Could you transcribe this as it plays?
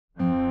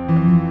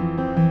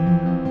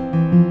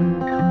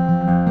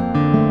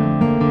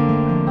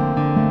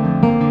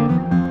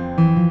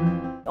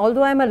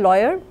although I'm a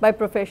lawyer by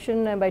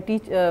profession and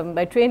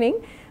by training,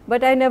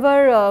 but I never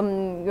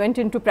went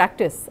into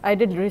practice. I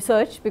did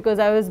research because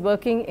I was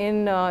working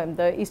in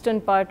the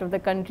eastern part of the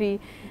country,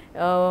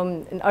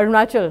 in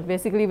Arunachal,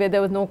 basically, where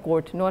there was no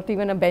court, not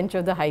even a bench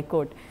of the High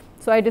Court.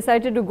 So I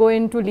decided to go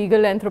into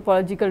legal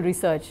anthropological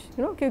research,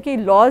 you know, क्योंकि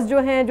laws जो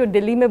हैं जो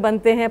दिल्ली में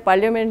बनते हैं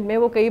parliament में,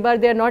 वो कई बार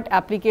they are not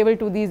applicable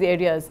to these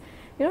areas,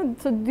 you know.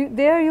 So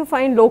there you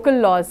find local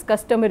laws,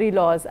 customary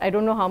laws. I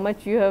don't know how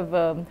much you have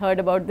heard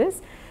about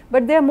this,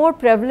 but they are more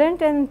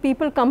prevalent and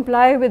people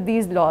comply with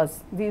these laws.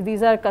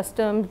 These are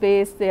customs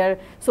based, they are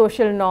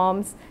social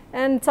norms,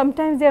 and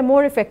sometimes they are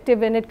more effective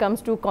when it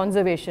comes to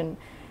conservation.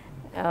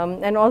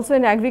 And also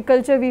in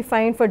agriculture we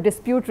find for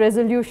dispute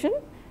resolution,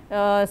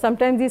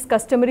 sometimes these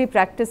customary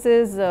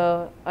practices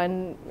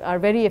are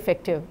very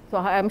effective. So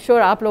I am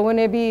sure आप लोगों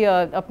ने भी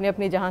अपने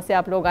अपने जहाँ से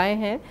आप लोग आए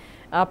हैं,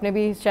 आपने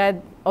भी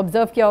शायद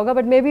observe किया होगा,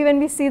 but maybe when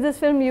we see this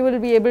film you will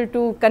be able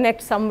to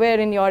connect somewhere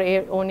in your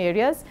own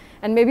areas,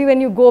 and maybe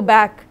when you go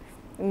back,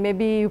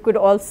 maybe you could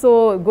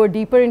also go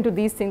deeper into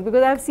these things,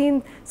 because I've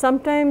seen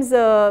sometimes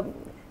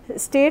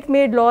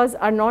state-made laws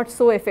are not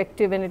so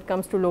effective when it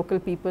comes to local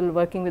people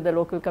working with the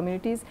local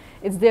communities.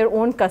 It's their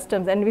own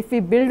customs, and if we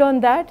build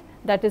on that,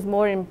 that is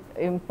more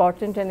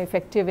important and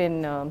effective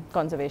in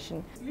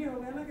conservation.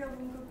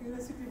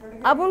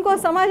 अब उनको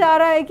समझ आ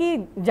रहा है कि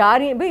जा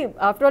रही है भाई,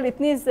 आफ्टर ऑल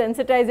इतनी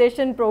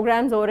सेंसिटाइजेशन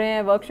प्रोग्राम्स हो रहे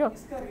हैं, वर्कशॉप.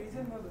 इसका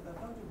रीजन मैं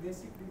बताता हूँ, जो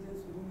बेसिक रीजन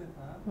शुरू में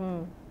था,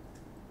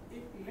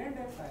 एक लैंड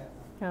एक्ट आया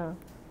था. हाँ.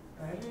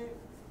 पहले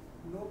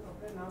लोग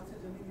अपने नाम से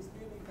जमीन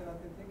इसलिए नहीं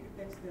कराते थे कि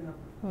टैक्स देना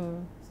पड़ता,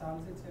 साल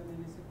से 6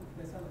 महीने से कुछ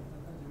पैसा लगता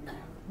था जमीन का.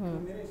 तो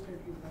मेरे स्टेट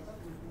की था,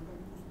 दूसरों का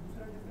भी कुछ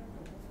दूसरा डिफरेंट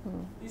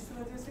होता. इस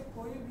वजह से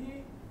कोई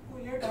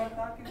ये डर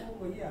था कि वो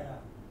वही आया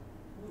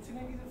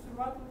पूछने की जब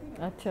शुरुआत होती ना.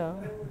 अच्छा,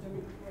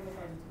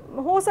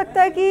 हो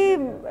सकता है कि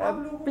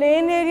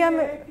प्लेन एरिया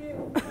में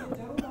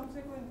जरूर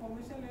हमसे कोई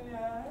इन्फॉर्मेशन लेने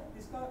आया है,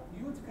 इसका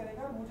यूज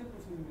करेगा, मुझे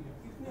कुछ नहीं मिलेगा.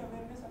 कितनी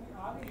अवेयरनेस अभी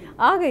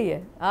आ गई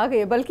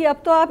है. बल्कि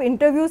अब तो आप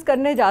इंटरव्यूज़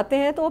करने जाते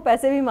हैं तो वो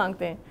पैसे भी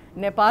मांगते हैं.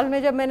 नेपाल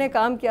में जब मैंने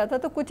काम किया था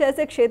तो कुछ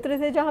ऐसे क्षेत्र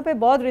थे जहाँ पे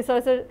बहुत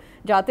रिसर्चर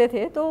जाते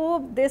थे, तो वो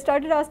they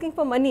started asking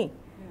for money.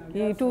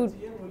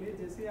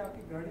 जैसे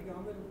आपकी गाड़ी गाँव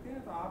में रुकती है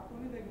तो आपको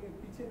नहीं देखेंगे,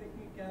 पीछे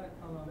देखिए क्या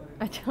रखा हुआ है.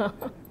 अच्छा.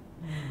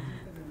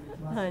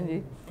 हाँ जी.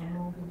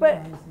 पर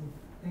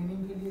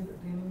ट्रेनिंग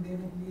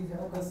देने के लिए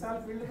जाओ. 10 साल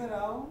फील्ड में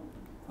रहा हूँ,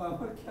 और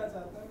क्या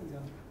चाहता है मैं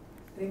जानूँ.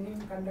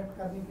 ट्रेनिंग कंडक्ट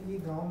करने के लिए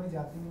गांव में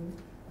जाती हूँ.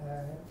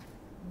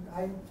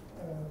 आई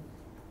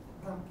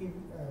फ्रॉम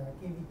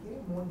केवी के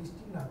मोन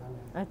डिस्ट्रिक्ट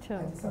नागालैंड. अच्छा.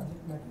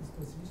 Subject matter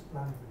specialist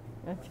plan.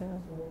 अच्छा.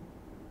 तो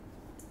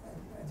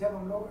जब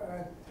हम लोग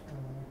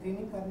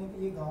ट्रेनिंग करने के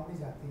लिए गांव में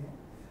जाते हैं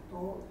तो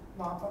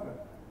वहाँ पर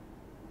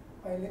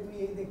पहले तो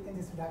यही देखते हैं,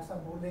 जैसे डॉक्टर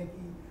साहब बोल रहे हैं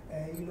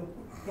कि ये लोग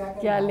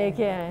क्या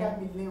लेके आए हैं, क्या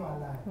मिलने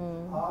वाला है.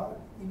 और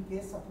in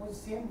case suppose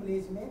same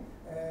village में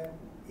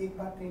एक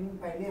बार ट्रेनिंग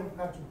पहले हम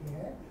कर चुके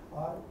हैं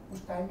और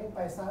उस टाइम में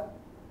पैसा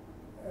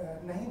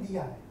नहीं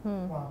दिया है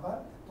वहाँ पर,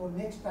 तो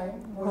नेक्स्ट टाइम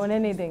होने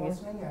नहीं देंगे,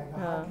 नहीं आएगा.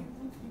 हाँ.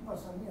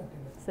 2-3% ही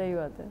अटेंड. सही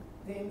बात है.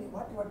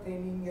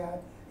 ट्रेनिंग या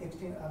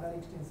अदर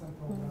एक्सटेंशन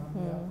प्रोग्राम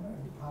या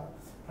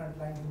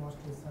फ्रंटलाइन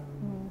डेमोन्स्ट्रेशन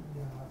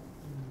या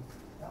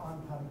ऑन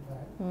फार्म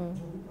ट्रायल,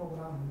 जो भी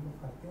प्रोग्राम हम लोग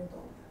करते हैं तो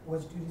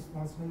पॉजिटिव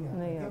रिस्पांस नहीं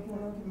आता, क्योंकि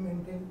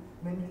उनकी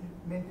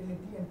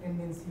मेंटलिटी एंड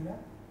टेंडेंसी ना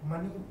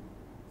मनी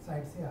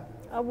साइड से आता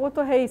है. अब वो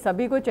तो है ही,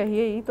 सभी को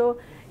चाहिए ही. तो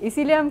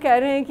इसीलिए हम कह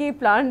रहे हैं कि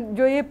प्लांट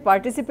जो ये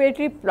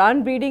पार्टिसिपेटरी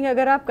प्लांट ब्रीडिंग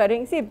अगर आप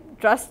करेंगे, सी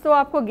ट्रस्ट तो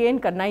आपको गेन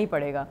करना ही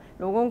पड़ेगा.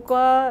 लोगों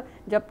का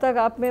जब तक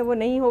आप में वो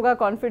नहीं होगा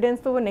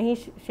कॉन्फिडेंस, तो वो नहीं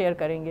शेयर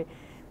करेंगे.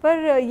 पर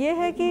ये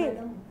है कि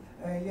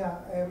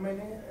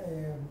मैंने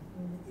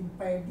इन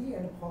पैडी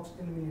एंड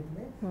फॉक्सटेल मिलेट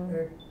में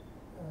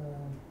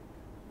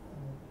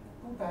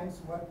 2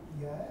 टाइम्स वर्क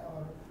किया है,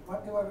 और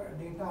what ever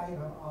data I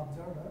have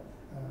observed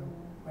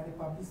मैंने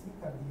पब्लिश भी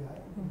कर दिया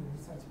है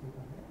रिसर्च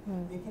पेपर में.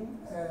 लेकिन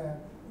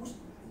उस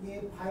ये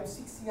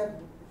 5-6 ईयर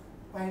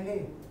पहले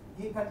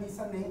ये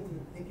कंडीशन नहीं थी,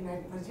 लेकिन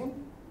एट प्रेजेंट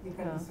ये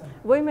कंडीशन.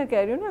 वही मैं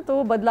कह रही हूँ ना,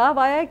 तो बदलाव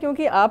आया है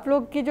क्योंकि आप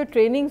लोग की जो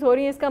ट्रेनिंग्स हो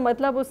रही हैं, इसका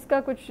मतलब उसका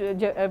कुछ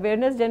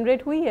अवेयरनेस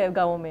जनरेट हुई है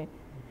गाँव में,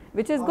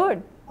 विच इज़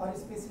गुड. और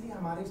स्पेशली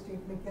हमारे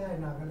स्टेट में क्या है,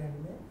 नागालैंड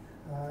में,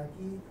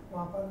 कि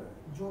वहाँ पर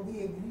जो भी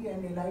एग्री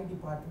एंड एलाइड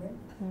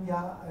डिपार्टमेंट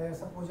या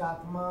सपोज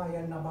आत्मा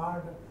या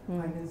नाबार्ड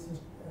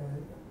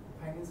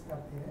फाइनेंस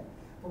करते हैं,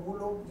 तो वो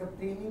लोग जब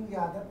ट्रेनिंग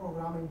या अदर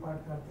प्रोग्राम इम्पार्ट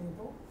करते हैं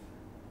तो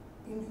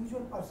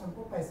इंडिविजुअल पर्सन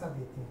को पैसा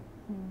देते हैं.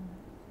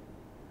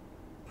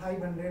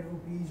 500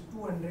 रुपीज़,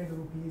 200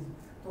 रुपीज़.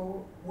 तो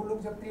वो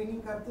लोग जब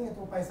ट्रेनिंग करते हैं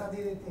तो पैसा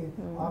दे देते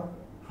हैं, और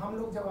हम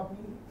लोग जब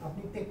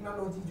अपनी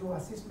टेक्नोलॉजी जो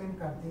असिस्टमेंट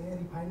करते हैं,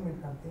 रिफाइनमेंट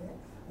करते हैं,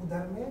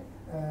 उधर में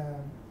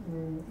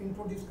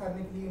इंट्रोड्यूस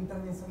करने के लिए,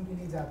 इंटरवेंशन के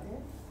लिए जाते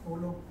हैं, तो वो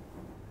लोग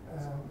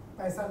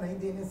पैसा नहीं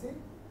देने से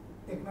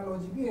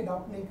टेक्नोलॉजी भी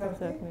अडॉप्ट नहीं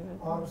करते,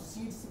 और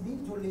सीड्स भी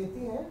जो लेते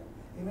हैं,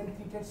 इवन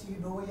ट्रीटेड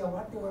सीड हो या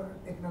व्हाट एवर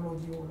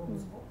टेक्नोलॉजी हो, लोग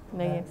उसको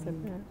नहीं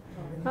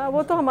एक्सेप्ट. हाँ,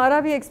 वो तो हमारा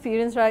भी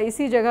एक्सपीरियंस रहा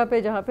इसी जगह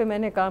पे जहाँ पे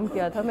मैंने काम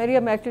किया था. मेरी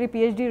अब एक्चुअली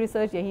PhD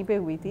रिसर्च यहीं पे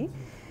हुई थी.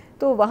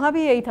 तो वहाँ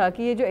भी यही था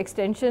कि ये जो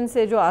एक्सटेंशन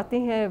से जो आती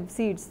हैं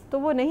सीड्स तो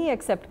वो नहीं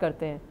एक्सेप्ट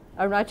करते हैं।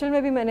 अरुणाचल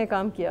में भी मैंने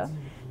काम किया,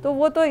 तो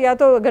वो तो या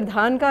तो अगर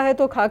धान का है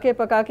तो खा के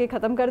पका के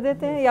ख़त्म कर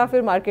देते हैं या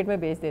फिर मार्केट में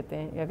बेच देते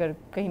हैं अगर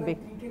कहीं पे।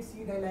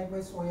 सीड है लाइक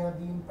वाइज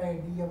सोयाबीन,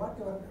 पैडी या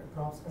व्हाटएवर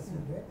क्रॉप्स का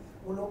सीड है,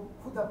 वो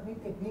लोग खुद अपनी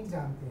टेक्निक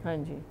जानते हैं। हाँ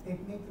जी,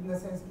 टेक्निक इन द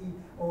सेंस कि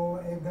वो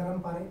गर्म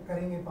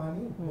करेंगे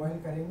पानी, बॉईल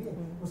करेंगे,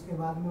 उसके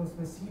बाद में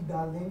उसमें सीड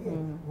डाल देंगे,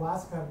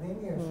 वॉश कर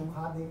देंगे,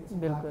 सुखा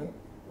के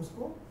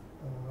उसको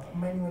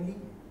मैन्युअली।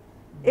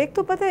 एक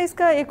तो पता है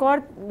इसका एक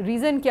और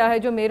रीज़न क्या है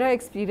जो मेरा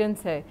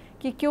एक्सपीरियंस है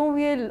कि क्यों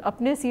ये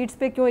अपने सीड्स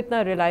पे क्यों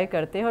इतना रिलाई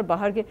करते हैं और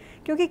बाहर के,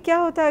 क्योंकि क्या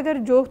होता है अगर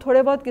जो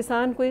थोड़े बहुत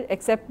किसान कोई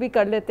एक्सेप्ट भी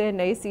कर लेते हैं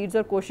नई सीड्स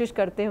और कोशिश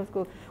करते हैं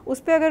उसको, उस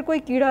पर अगर कोई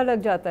कीड़ा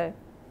लग जाता है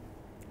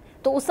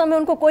तो उस समय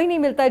उनको कोई नहीं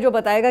मिलता है जो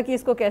बताएगा कि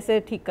इसको कैसे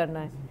ठीक करना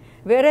है।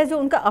 वेयर जो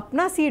उनका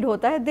अपना सीड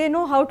होता है they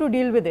know how to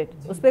deal with it,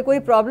 उस पर कोई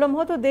प्रॉब्लम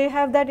हो तो they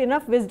have that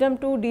enough wisdom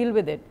to deal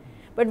with it.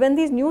 But when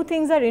these new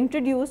things are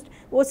introduced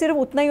वो सिर्फ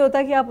उतना ही होता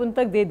है कि आप उन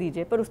तक दे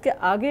दीजिए, पर उसके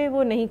आगे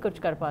वो नहीं कुछ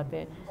कर पाते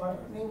हैं।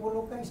 और नहीं वो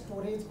लोग का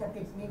स्टोरेज का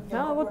टेक्निक,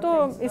 हाँ वो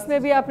तो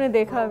इसमें भी आपने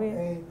देखा भी,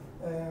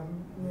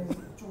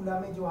 चूल्हा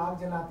में जो आग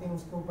जलाते हैं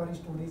उसके ऊपर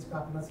स्टोरेज का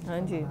अपना सिस्टम। हाँ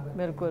जी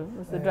बिल्कुल,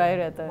 उससे ड्राई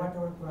रहता है।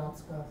 व्हाटएवर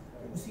क्रॉप्स का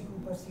उसी के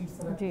ऊपर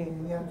सीड्स रखते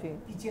हैं या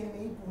किचन में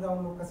ही पूरा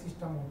उन लोग का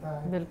सिस्टम होता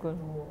है। बिल्कुल,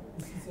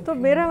 तो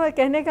मेरा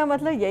कहने का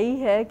मतलब यही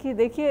है कि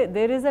देखिए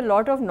there is a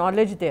lot of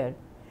knowledge there,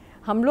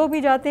 हम लोग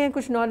भी जाते हैं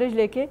कुछ नॉलेज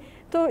लेके,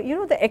 तो you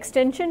know the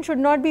extension should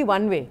not be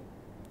one way.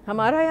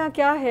 हमारा यहाँ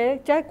क्या है,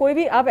 चाहे कोई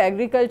भी आप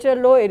एग्रीकल्चर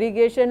लो,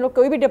 इरिगेशन लो,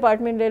 कोई भी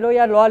डिपार्टमेंट ले लो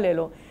या लॉ ले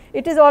लो,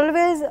 it is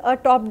always a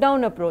top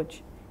down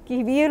approach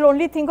कि we will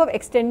only think of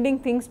extending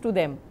things to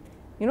them,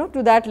 you know,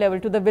 to that level,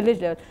 to the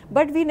village level,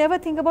 but we never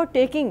think about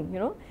taking, you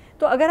know.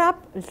 तो अगर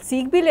आप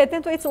सीख भी लेते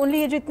हैं तो it's only,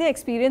 ये जो इतने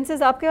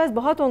एक्सपीरियंसेस आपके पास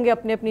बहुत होंगे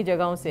अपने अपनी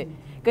जगहों से,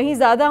 कहीं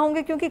ज़्यादा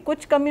होंगे क्योंकि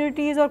कुछ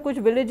कम्युनिटीज़ और कुछ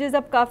विलेजेस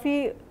अब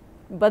काफ़ी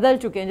बदल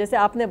चुके हैं जैसे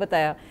आपने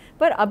बताया,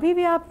 पर अभी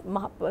भी आप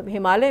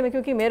हिमालय में,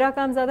 क्योंकि मेरा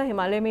काम ज़्यादा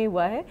हिमालय में ही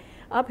हुआ है,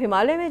 आप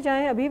हिमालय में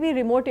जाएं अभी भी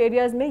रिमोट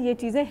एरियाज़ में ये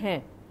चीज़ें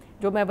हैं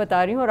जो मैं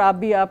बता रही हूँ, और आप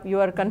भी you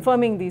are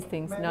confirming these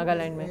things.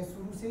 Nagaland में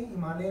शुरू से ही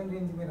हिमालयन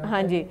रेंज में रहा,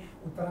 हाँ जी,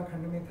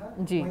 उत्तराखंड में था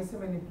जी, वहीं से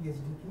मैंने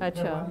पीएचडी की।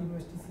 अच्छा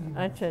यूनिवर्सिटी,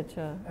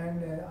 अच्छा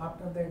एंड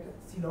आफ्टर दैट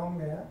शिलोंग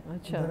गया,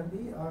 अच्छा, उधर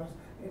भी, और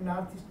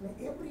नॉर्थ ईस्ट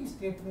में एवरी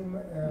स्टेट में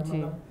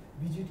मतलब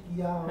विजिट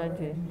किया और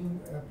ड्यूरिंग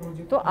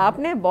प्रोजेक्ट। तो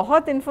आपने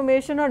बहुत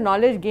इन्फॉर्मेशन और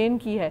नॉलेज गेन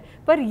की है,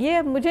 पर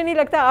ये मुझे नहीं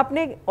लगता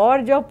आपने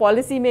और जो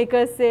पॉलिसी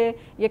मेकर्स से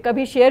ये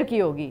कभी शेयर की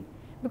होगी,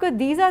 because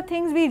these are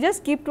things we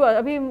just keep to.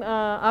 अभी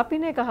आप ही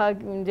ने कहा,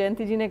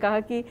 जयंती जी ने कहा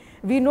कि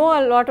we know a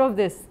lot of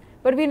this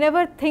पर we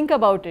never think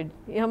about it,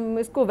 हम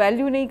इसको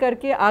वैल्यू नहीं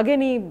करके आगे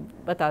नहीं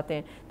बताते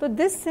हैं। तो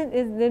this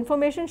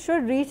information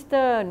should reach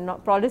the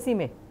policy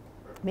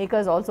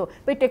makers also.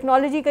 भाई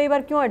टेक्नोलॉजी कई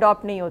बार क्यों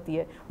अडॉप्ट नहीं होती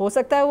है, हो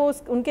सकता है वो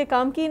उनके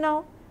काम की ना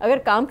हो, अगर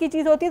काम की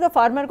चीज़ होती है तो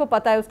फार्मर को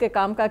पता है उसके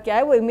काम का क्या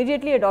है, वो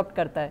इमीडिएटली अडॉप्ट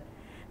करता है।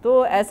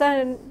 तो ऐसा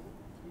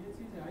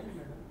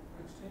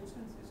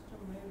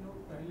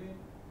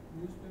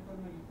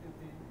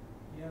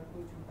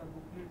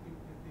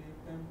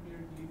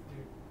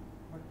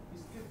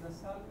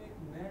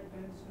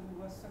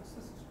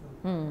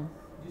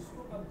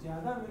जिसको अब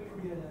ज्यादा वैल्यू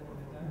दिया जाने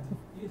लगा है।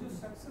 ये जो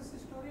सक्सेस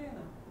स्टोरी है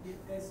ना, ये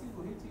ऐसी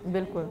वही चीज है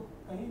बिल्कुल जो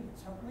कहीं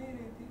छप नहीं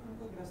रही थी,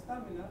 उनको एक रास्ता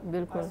मिला,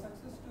 बिल्कुल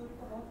सक्सेस स्टोरी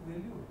का बहुत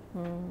वैल्यू है।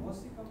 बहुत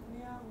सी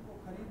कंपनियां उनको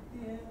खरीदती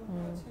हैं, उनको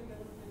अच्छे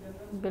लेवल पे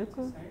जनरल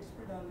बिल्कुल साइट्स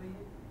पे डाल रही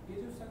है। ये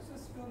जो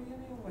सक्सेस स्टोरी है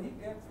ना, वही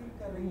गैप फिल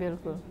कर रही है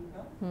बिल्कुल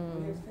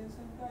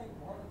एक्सटेंशन का एक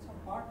बहुत अच्छा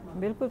पार्ट।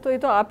 बिल्कुल, तो ये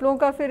तो आप लोगों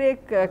का फिर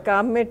एक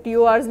काम में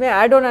TORs में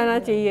ऐड ऑन आना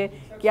चाहिए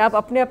कि आप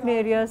अपने अपने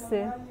एरियाज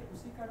से।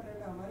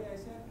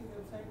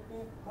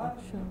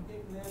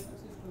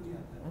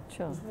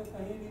 अच्छा, उसमें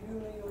कहीं रिव्यू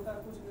नहीं होता,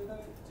 कुछ नहीं होता,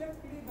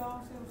 एक्चुअली गांव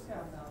से उससे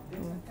आता है। आप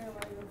देख सकते हैं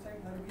हमारी वेबसाइट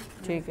हर वीक,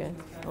 ठीक है,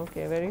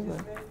 ओके, वेरी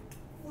गुड।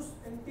 उस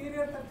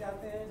इंटीरियर तक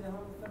जाते हैं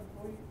जहां मतलब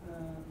कोई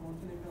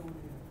पहुंचने का वो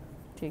नहीं रहता।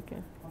 ठीक है,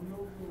 हम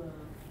लोग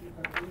ये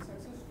करते हैं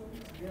सक्सेस स्टोरी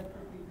गैप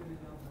पे फील करे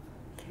जाओ।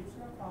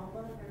 दूसरा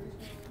फार्मर और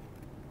ट्रेडिशनल,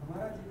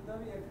 हमारा जितना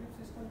भी एग्री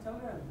सिस्टम चल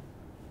रहा है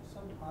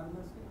सब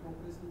फार्मर्स के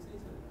कोऑपरेशन से ही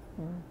चल रहा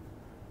है,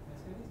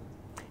 ऐसे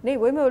नहीं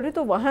वही मैं बोल रही।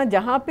 तो वहाँ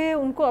जहाँ पे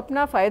उनको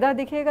अपना फ़ायदा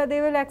दिखेगा दे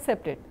विल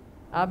एक्सेप्ट इट।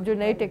 आप जो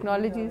नई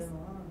टेक्नोलॉजीज,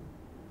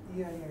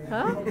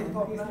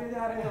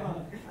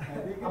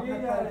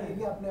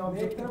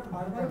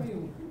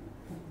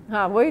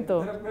 हाँ वही तो,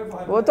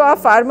 वो तो आप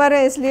फार्मर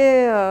हैं इसलिए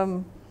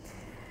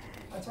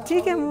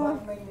ठीक है।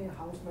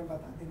 हाउस में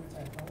बता देना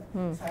चाहता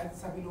हूँ, शायद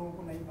सभी लोगों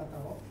को नहीं पता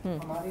हो,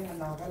 हमारे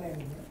नागालैंड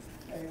में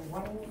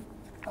one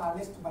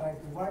tallest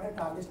variety, world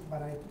tallest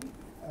variety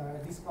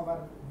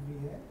discover हुई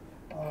है,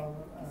 और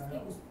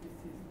उस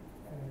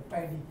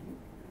पैडी की,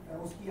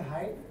 उसकी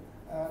हाइट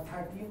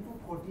 13 to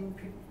 14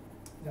 फीट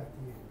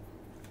जाती है।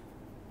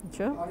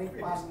 अच्छा, और एक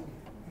पास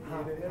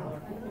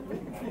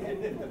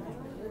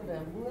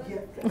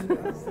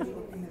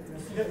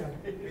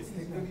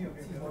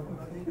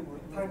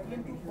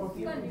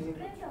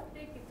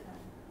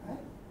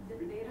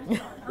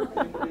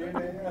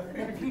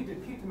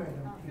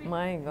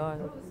My God.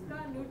 उसका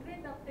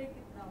न्यूट्रिएंट अपटेक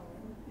कितना होगा?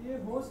 ये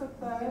हो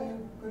सकता है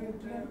करीब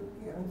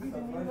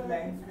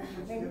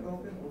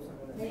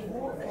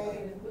वो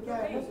क्या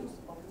है ना,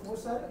 वो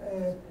सर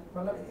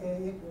मतलब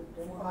एक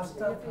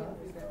पास्टर था,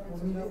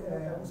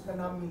 उसका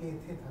नाम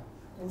मिलेथे था,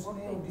 तो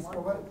उसने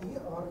डिस्कवर की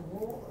और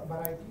वो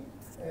वैरायटी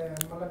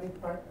मतलब एक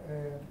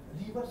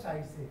रिवर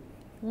साइड से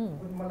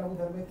मतलब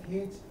उधर में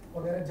खेत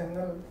वगैरह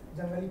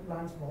जंगली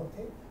प्लांट्स बहुत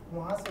थे,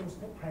 वहाँ से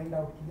उसने फाइंड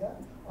आउट किया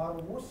और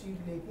वो सीड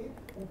लेके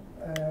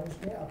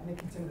उसने अपने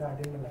किचन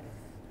गार्डन में लगाया।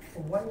 तो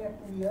 1 या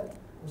 2 ईयर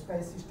उसका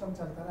ये सिस्टम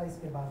चलता रहा।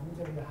 इसके बाद में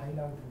जब ये हाई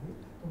आउट हुई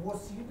तो वो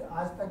सीड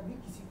आज तक भी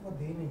किसी को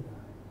दे नहीं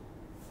रहा है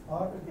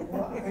और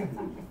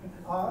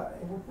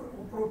वो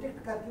प्रोटेक्ट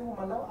करके वो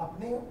मतलब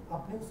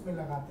अपने उसमें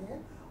लगाते हैं।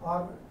 और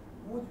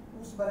वो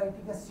उस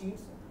वैरायटी का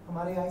सीड्स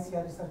हमारे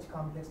ICR research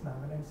complex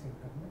Nagaland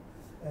centre में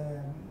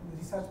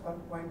रिसर्च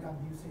पॉइंट ऑफ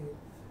व्यू से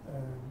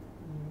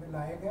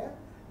लाया गया।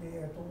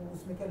 तो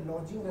उसमें क्या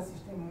lodging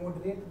resistance,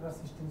 moderate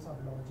resistance of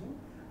lodging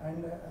and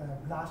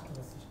blast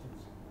resistant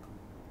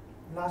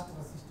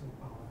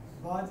power है।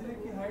 बाजरे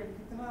की हाइट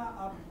कितना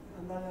आप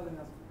अंदाजा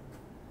लगा सकते हैं?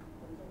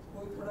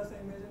 कोई थोड़ा सा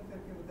इमेजिन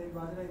करके बताइए,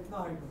 बाजरा इतना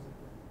हाइट हो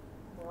सकता है?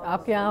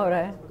 आपके यहाँ हो रहा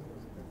है?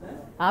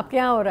 आपके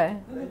यहाँ हो रहा है?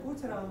 मैं पूछ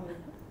रहा हूँ,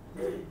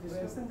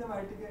 डिस्कशन जब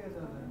ITK का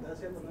चल रहा है 10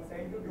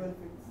 to 12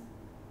 फीट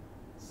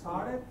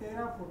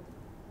 13.5 फुट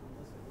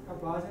का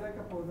बाजरा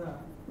का पौधा।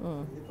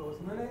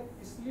 मैंने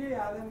इसलिए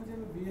याद है मुझे,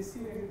 मैं BSc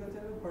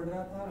एग्रीकल्चर में पढ़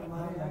रहा था,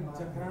 हमारे यहाँ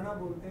जखराना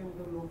बोलते हैं,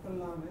 मतलब लोकल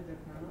नाम है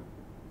जखराना।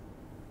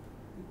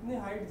 इतने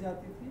हाइट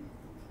जाती थी,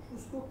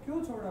 उसको क्यों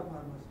छोड़ा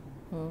फार्मर्स ने?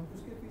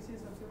 उसके पीछे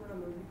सबसे बड़ा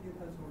लॉजिक ये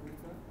था छोड़ने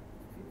का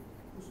कि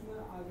उसमें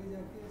आगे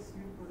जाके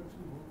सीड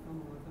प्रोडक्शन बहुत कम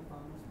हुआ था,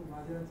 फार्मर्स को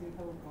बाजरा चाहिए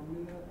था, वो कम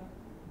मिल रहा था।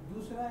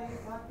 दूसरा ये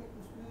था कि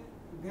उसमें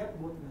गैप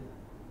बहुत मिला,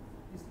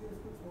 इसलिए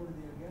उसको छोड़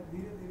दिया गया।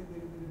 धीरे धीरे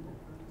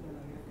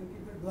चला गया, क्योंकि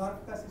फिर ड्वार्फ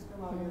का सिस्टम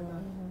आ गया था,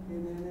 ये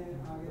नए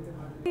आगे थे।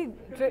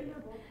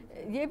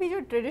 ये भी जो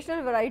ट्रेडिशनल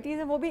वैरायटीज़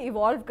हैं वो भी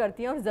इवॉल्व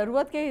करती हैं और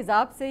ज़रूरत के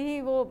हिसाब से ही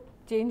वो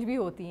चेंज भी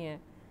होती हैं।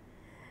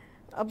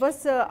 अब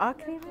बस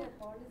आखिरी में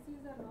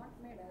Policies are not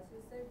made, as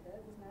you said,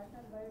 this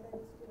national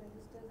biodiversity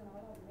registers and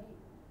all are made,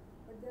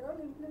 but they're all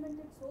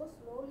implemented so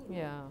slowly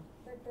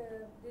that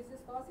this is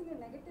causing a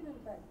negative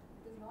impact.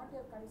 It is not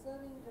your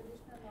conserving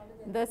traditional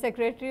knowledge. The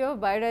Secretary of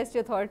Biodiversity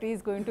Authority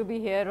is going to be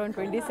here on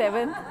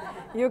 27th.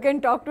 You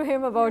can talk to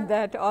him about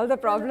that, all the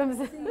problems.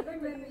 See,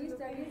 even when we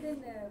studied in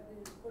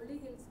Kolli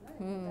Hills,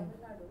 in Tamil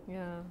Nadu,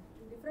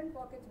 in different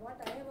pockets, what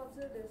I have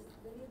observed is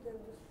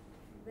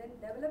when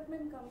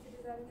development comes, it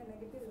is having a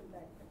negative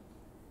impact.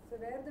 So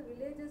where the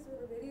villages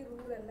were very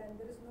rural and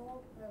there is no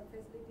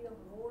facility of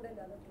road and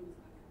other things,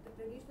 the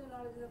traditional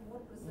knowledges are more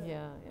preserved.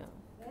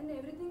 When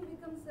everything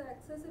becomes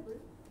accessible,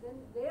 then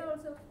they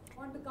also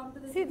want to come to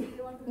the city.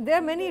 There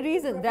are many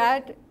reasons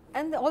that,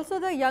 and also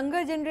the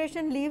younger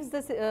generation leaves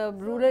the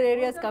rural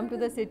areas, come to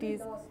the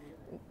cities.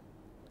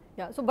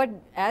 So but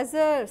as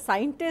a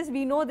scientist,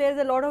 we know there is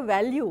a lot of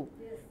value.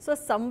 So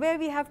somewhere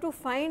we have to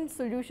find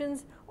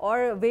solutions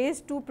or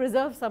ways to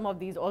preserve some of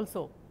these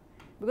also,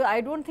 because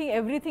I don't think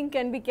everything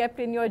can be kept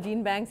in your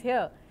gene banks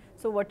here.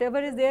 So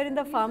whatever is there in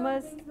the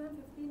farmers.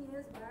 15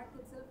 years back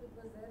itself it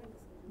was there in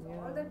the city. So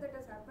all that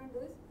has happened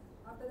is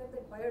after that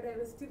the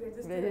biodiversity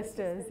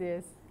registers.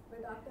 Yes.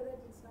 But after that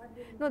it's not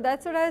been. No,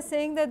 that's what I was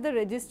saying, that the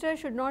register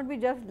should not be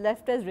just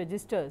left as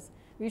registers.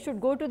 We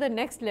should go to the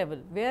next level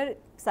where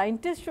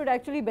scientists should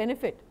actually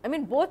benefit. I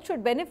mean, both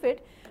should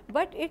benefit,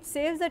 but it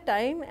saves the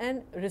time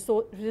and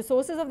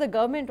resources of the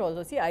government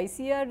also. See,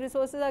 ICR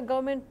resources are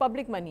government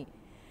public money.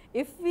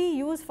 If we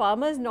use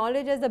farmers'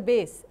 knowledge as the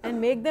base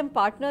and make them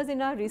partners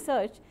in our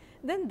research,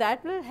 then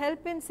that will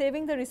help in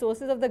saving the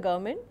resources of the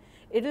government.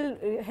 It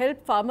will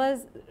help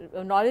farmers'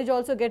 knowledge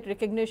also get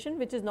recognition,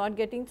 which is not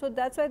getting. So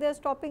that's why they are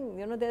stopping.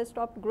 They have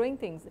stopped growing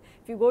things.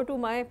 If you go to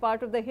my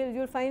part of the hills,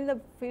 you will find the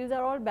fields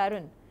are all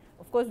barren.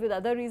 Of course, with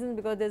other reasons,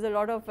 because there is a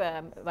lot of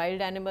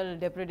wild animal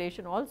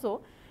depredation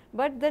also.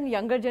 But then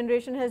younger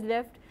generation has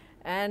left,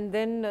 and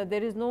then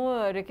there is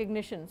no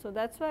recognition. So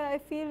that's why I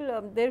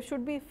feel there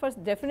should be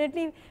first,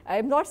 definitely. I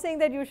am not saying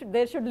that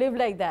they should live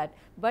like that,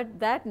 but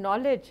that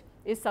knowledge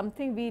is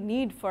something we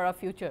need for our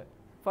future,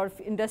 for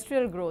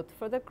industrial growth,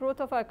 for the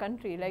growth of our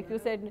country. Like you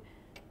said.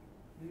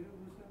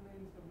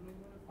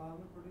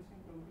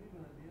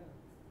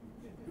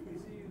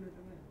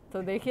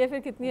 तो देखिए फिर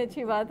कितनी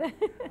अच्छी बात है.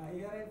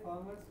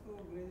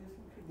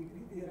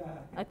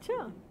 अच्छा,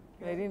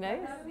 very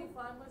nice.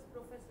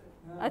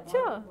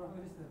 अच्छा,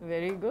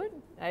 very good.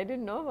 I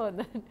didn't know about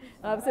that.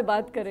 आपसे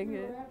बात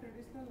करेंगे.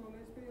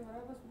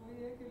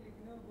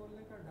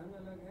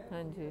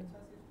 हाँ जी.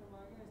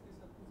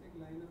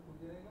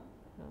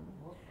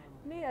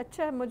 नहीं,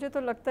 अच्छा है. मुझे तो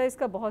लगता है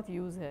इसका बहुत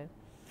यूज़ है.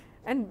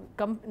 And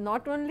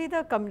not only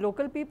the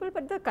local people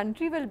but the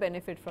country will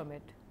benefit from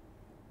it.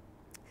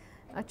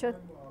 अच्छा.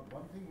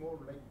 One thing more,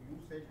 like you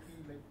said,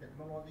 like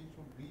technology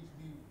should reach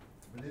the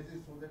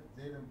villages so that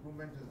their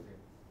improvement is there.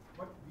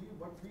 But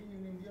what we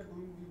in India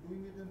we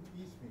doing it in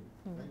piecemeal.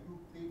 Like you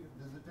take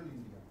Digital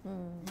India.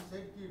 We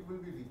said it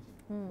will be reaching,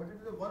 but it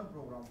is a one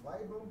program. Why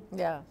don't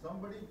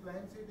somebody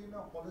plans it in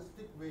a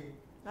holistic way?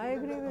 So I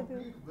agree that a with you.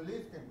 complete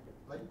village can,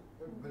 like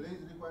a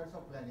village requires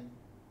a planning.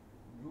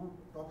 You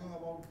talking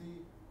about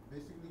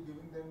basically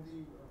giving them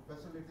the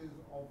facilities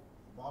of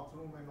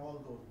bathroom and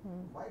all those.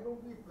 Why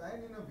don't we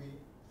plan in a way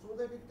so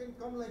that it can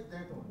come like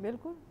that only?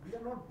 Bilkul. We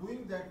are not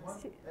doing that one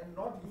and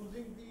not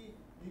using the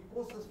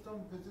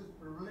ecosystem which is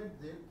prevalent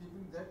there,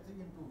 keeping that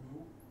thing into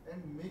view and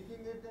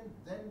making it,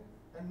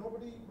 and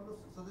nobody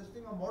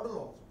suggesting a model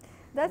also.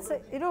 That's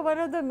one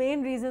of the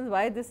main reasons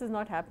why this is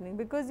not happening,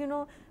 because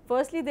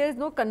firstly there is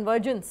no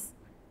convergence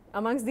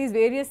amongst these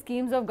various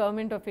schemes of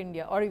government of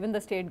India or even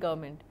the state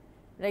government.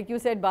 Like you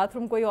said,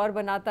 bathroom koi aur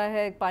banata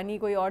hai, pani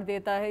koi aur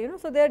deta hai,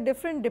 so there are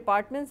different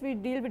departments, we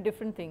deal with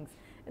different things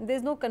and there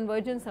is no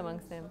convergence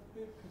amongst them.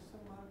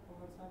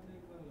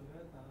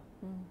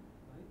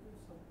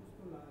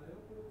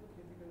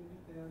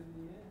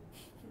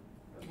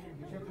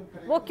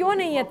 वो क्यों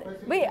नहीं है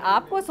भाई,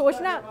 आपको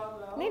सोचना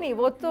नहीं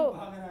वो तो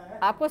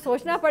आपको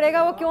सोचना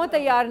पड़ेगा वो क्यों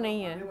तैयार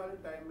नहीं है।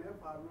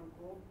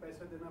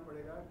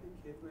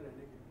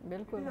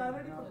 बिल्कुल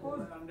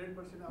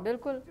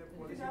बिल्कुल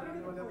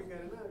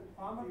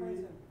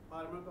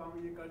फार्मर को हम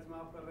ये कर्ज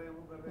माफ कर रहे हैं,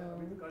 वो कर रहे हैं,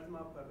 अभी भी कर्ज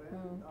माफ कर रहे हैं,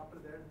 after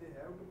that they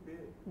have to पे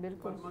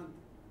बिल्कुल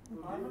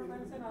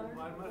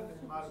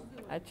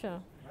अच्छा।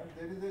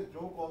 There is a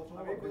joke also.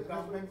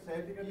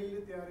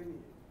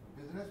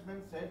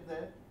 Businessman said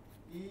that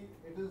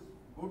it is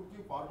good कि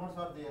farmers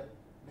are there,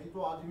 नहीं तो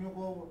आदमियों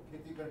को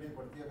खेती करनी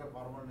पड़ती है अगर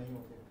farmer नहीं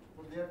होते, so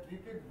they are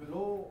treated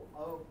below.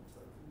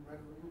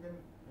 You can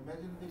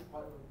imagine the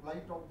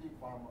plight of the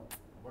farmer,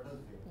 what is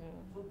there.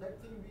 So that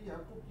thing we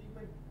have to keep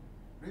and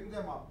bring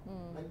them up.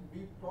 Like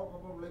we talk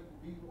about, like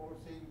we were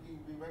saying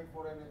we went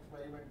for an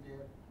experiment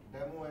here,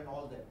 demo and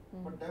all that.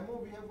 But demo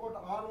we have got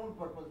our own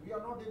purpose. We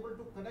are not able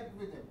to connect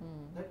with him.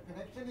 That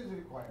connection is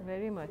required.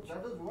 Very much. So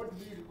that is what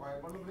we require.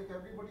 But like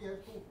everybody has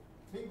to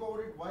think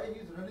over it, why he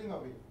is running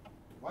away,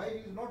 why he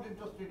is not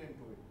interested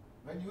into it.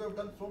 When you have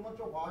done so much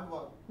of hard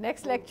work.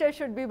 Next lecture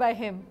should be by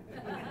him.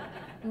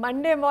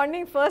 Monday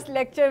morning, first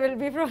lecture will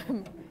be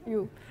from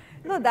you.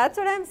 No, that's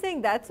what I'm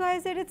saying. That's why I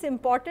said it's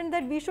important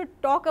that we should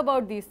talk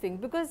about these things,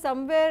 because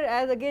somewhere,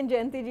 as again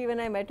Jayanti ji, when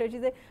I met her, she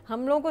said,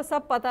 हम लोगों को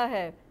सब पता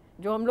है,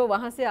 जो हम लोग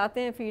वहाँ से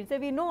आते हैं फील्ड से,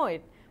 we know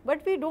it,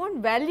 but we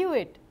don't value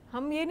it.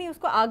 हम ये नहीं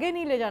उसको आगे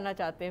नहीं ले जाना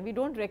चाहते हैं. We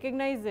don't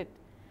recognize it.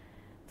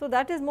 So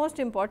that is most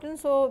important.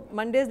 So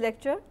Monday's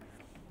lecture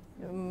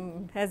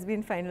has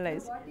been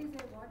finalized. So what they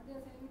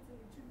are saying,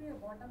 it should be a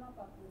bottom-up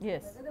approach.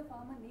 Yes. Whether the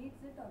farmer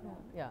needs it or not.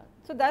 Yeah.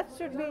 So that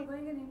should be.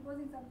 Going and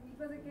imposing something. It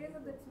was a case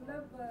of that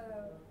Sulabh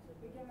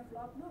became a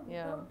flop. No,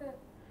 Yeah. without,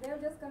 they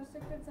have just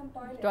constructed some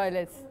toilets.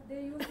 Toilets.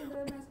 They used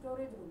them as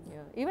storage rooms.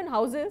 Yeah. Even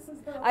houses.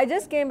 I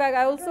just came back.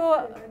 I also. You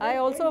are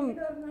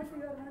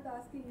not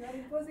asking. You are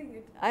imposing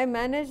it. I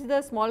manage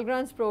the small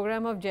grants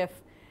program of Jeff,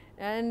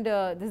 and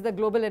this is the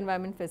Global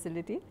Environment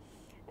Facility.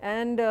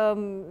 And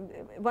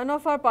one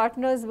of our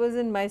partners was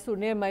in Mysore,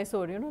 near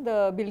Mysore,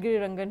 the Bilgiri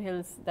Rangan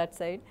Hills, that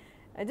side.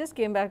 I just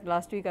came back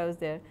last week, I was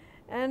there.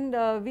 And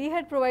we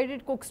had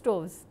provided cook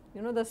stoves,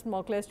 the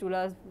smokeless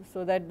chulhas,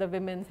 so that the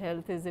women's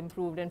health is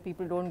improved and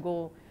people don't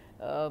go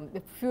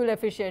fuel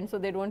efficient, so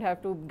they don't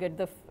have to get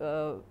the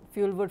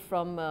fuel wood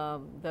from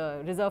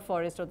the reserve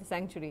forest or the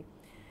sanctuary.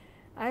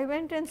 I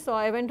went and saw,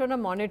 I went on a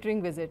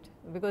monitoring visit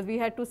because we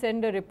had to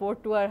send a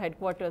report to our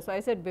headquarters. So I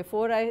said,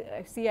 before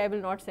I see, I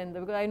will not send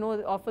them, because I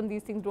know often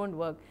these things don't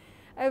work.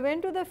 I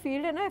went to the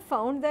field and I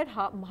found that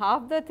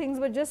half the things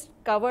were just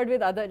covered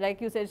with other,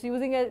 like you said,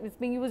 it's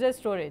being used as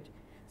storage.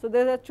 So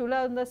there's a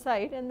chula on the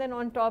side, and then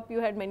on top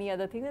you had many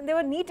other things, and they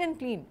were neat and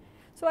clean.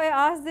 So I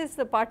asked this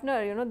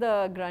partner,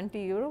 the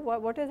grantee,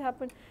 what has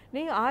happened?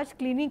 नहीं, आज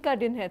cleaning का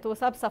दिन है, तो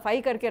सब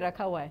सफाई करके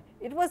रखा हुआ है.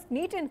 It was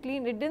neat and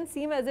clean. It didn't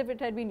seem as if it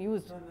had been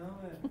used.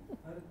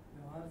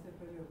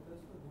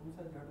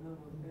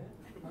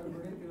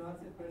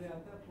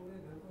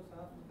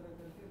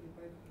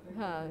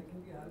 हाँ,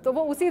 तो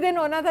वो उसी दिन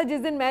होना था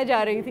जिस दिन मैं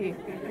जा रही थी.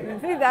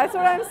 See, that's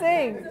what I'm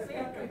saying.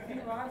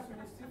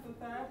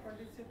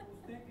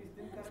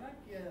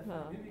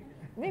 हाँ,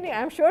 नहीं,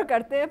 I'm sure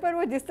करते हैं, पर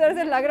वो जिस तरह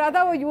से लग रहा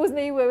था वो यूज़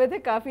नहीं हुए थे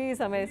काफ़ी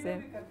समय से.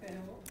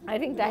 I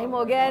think time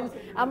हो गया, and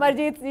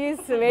Amarjit ji is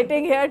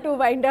waiting here to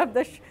wind up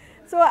the.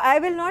 So I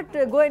will not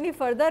go any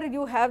further.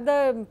 You have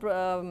the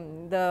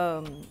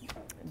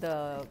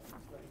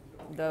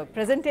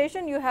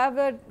presentation. You have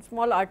a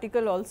small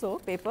article also,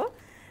 paper.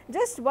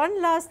 Just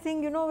one last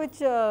thing, which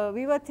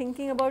we were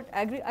thinking about.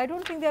 I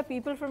don't think there are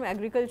people from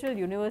agricultural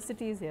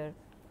universities here.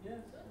 Yes.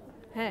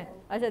 Hey,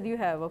 Acha, you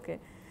have, okay.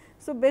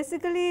 So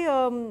basically,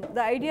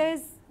 the idea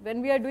is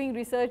when we are doing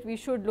research, we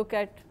should look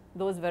at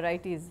those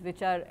varieties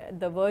which are at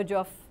the verge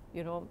of,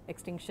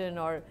 extinction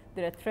or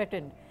they are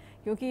threatened.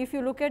 Because if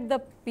you look at the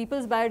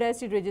people's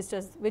biodiversity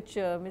registers, which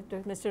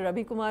Mr.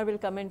 Ravi Kumar will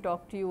come and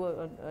talk to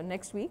you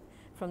next week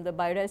from the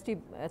Biodiversity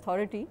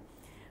Authority,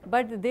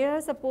 but they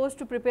are supposed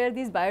to prepare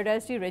these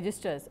biodiversity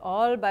registers.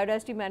 All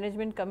biodiversity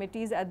management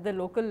committees at the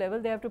local level,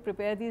 they have to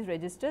prepare these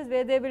registers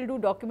where they will do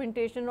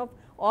documentation of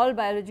all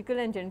biological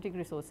and genetic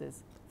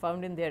resources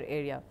found in their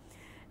area.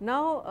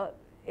 Now,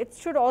 it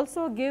should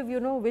also give, you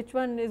know, which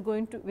one is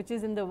going to, which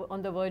is in the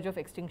on the verge of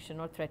extinction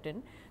or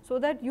threatened, so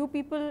that you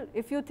people,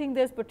 if you think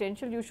there is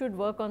potential, you should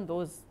work on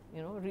those,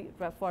 you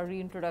know, for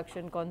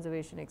reintroduction,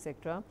 conservation,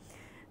 etc.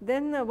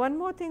 Then one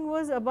more thing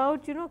was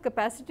about, you know,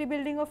 capacity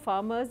building of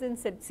farmers in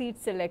seed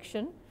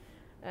selection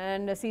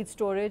and seed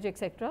storage,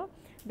 etc.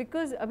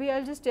 Because abhi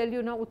I'll just tell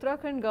you now,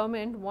 Uttarakhand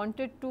government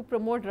wanted to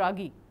promote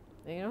ragi,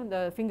 you know,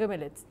 the finger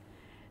millets.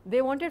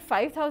 They wanted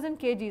 5,000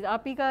 kgs.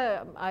 आप ही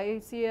का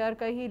ICAR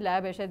का ही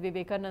lab है शायद,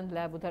 Vivekananda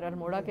lab उधर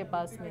अल्मोड़ा के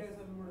पास में.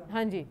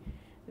 हाँ जी.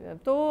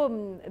 तो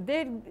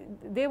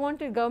they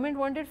wanted, government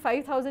wanted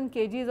 5,000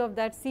 kgs of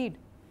that seed.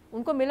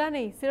 उनको मिला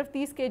नहीं, सिर्फ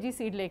 30 kg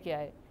seed लेके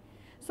आए.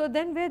 So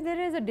then where there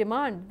is a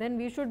demand, then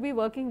we should be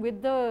working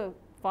with the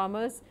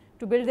farmers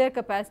to build their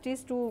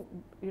capacities to,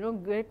 you know,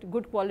 get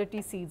good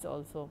quality seeds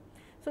also.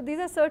 So these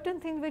are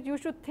certain things which you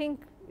should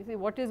think, you see,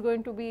 what is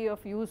going to be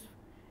of use.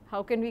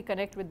 How can we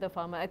connect with the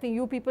farmer? I think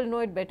you people know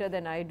it better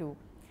than I do.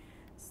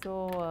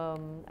 So,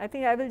 I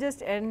think I will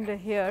just end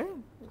here,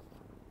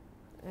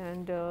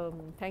 and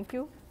thank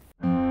you.